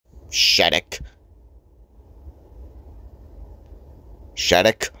Shattuck.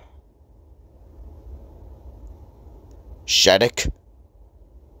 Shattuck. Shattuck.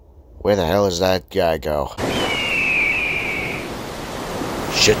 Where the hell does that guy go?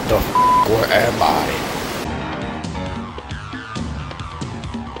 Shit the f***, where am I?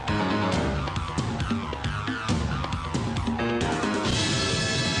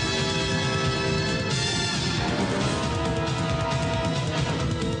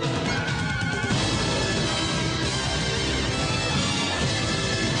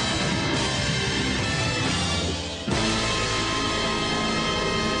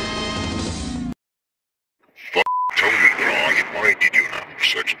 Tell me, Josh, why did you have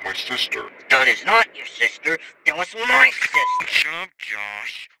sex with my sister? That is not your sister. That was my sister. Shut up,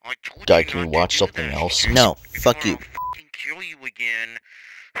 Josh. I told Guy, you can we not to watch do something that. else? If No, you fuck wanna, you. I'll fucking kill you again.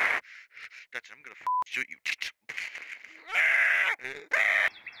 That's it, I'm gonna shoot you.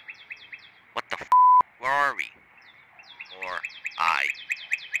 What the f? Where are we? Or I?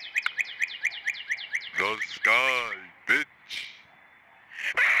 The sky, bitch.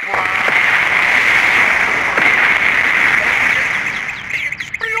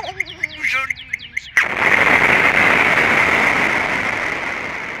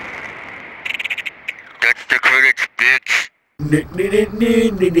 That's the credits, bitch.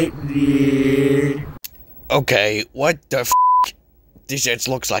 Okay, what the f***? This shit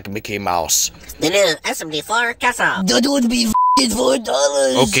looks like Mickey Mouse. The new SMD4 castle. That would be f***ing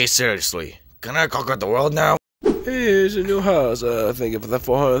 $4. Okay, seriously. Can I conquer the world now? Here's a new house. Thank you for the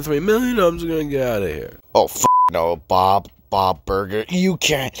 403 million. I'm just gonna get out of here. Oh, f no, Bob Burger. You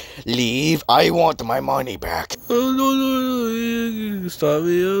can't leave. I want my money back. No. You can stop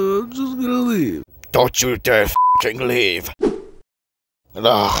me. I'm just gonna leave. Don't you dare f***ing leave.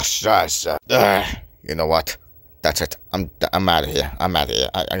 Ugh, you know what? That's it. I'm out of here. I'm out of here.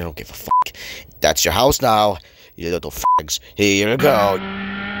 I don't give a fuck. That's your house now, you little fags. Here you go.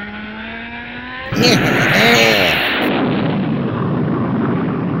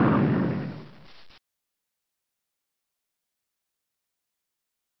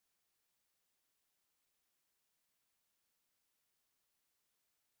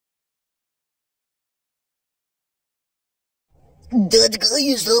 That guy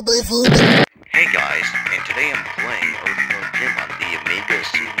is not my phone. Hey guys, and today I'm playing Original Jim on the Amiga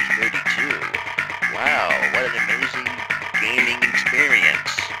Series 32. Wow, what an amazing gaming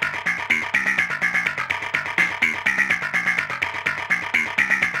experience.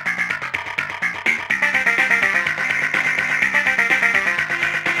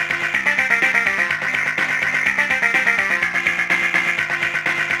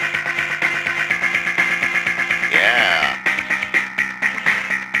 Yeah.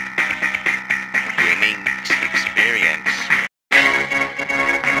 Gaming experience.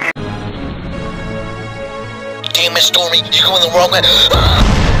 Damn it, Stormy, you're going the wrong way.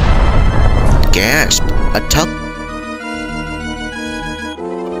 Gasp. A tug.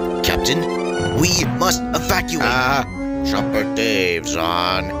 Captain, we must evacuate. Chopper Dave's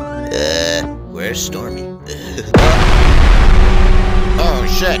on. Where's Stormy? Oh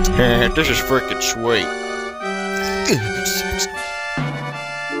shit. This is freaking sweet.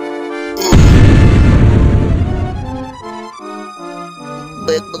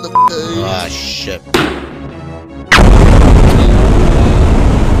 Back, motherfucker. Ah shit.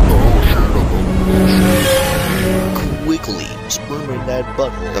 Quickly, sperming that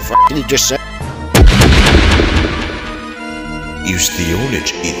butthole. The fuck did he just say? Use the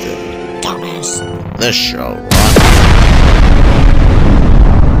ownage, Ethan. Dumbass. This show.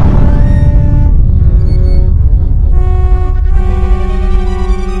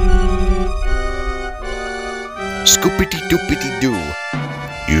 Scoopity doopity doo.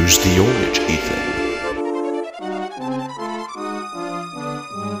 Use the ownage, Ethan.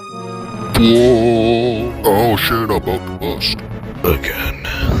 Whoa! Oh shit, I'm about to bust. Again.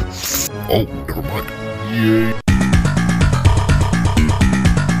 Oh, never mind. Yay.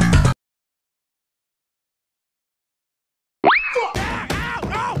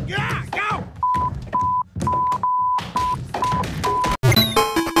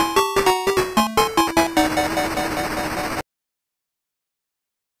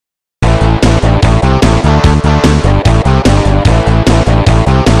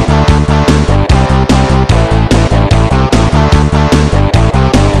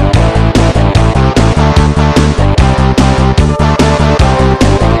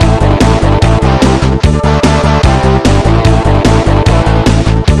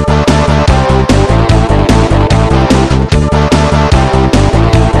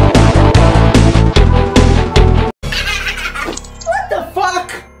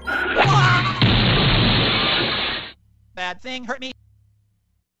 Bad thing hurt me.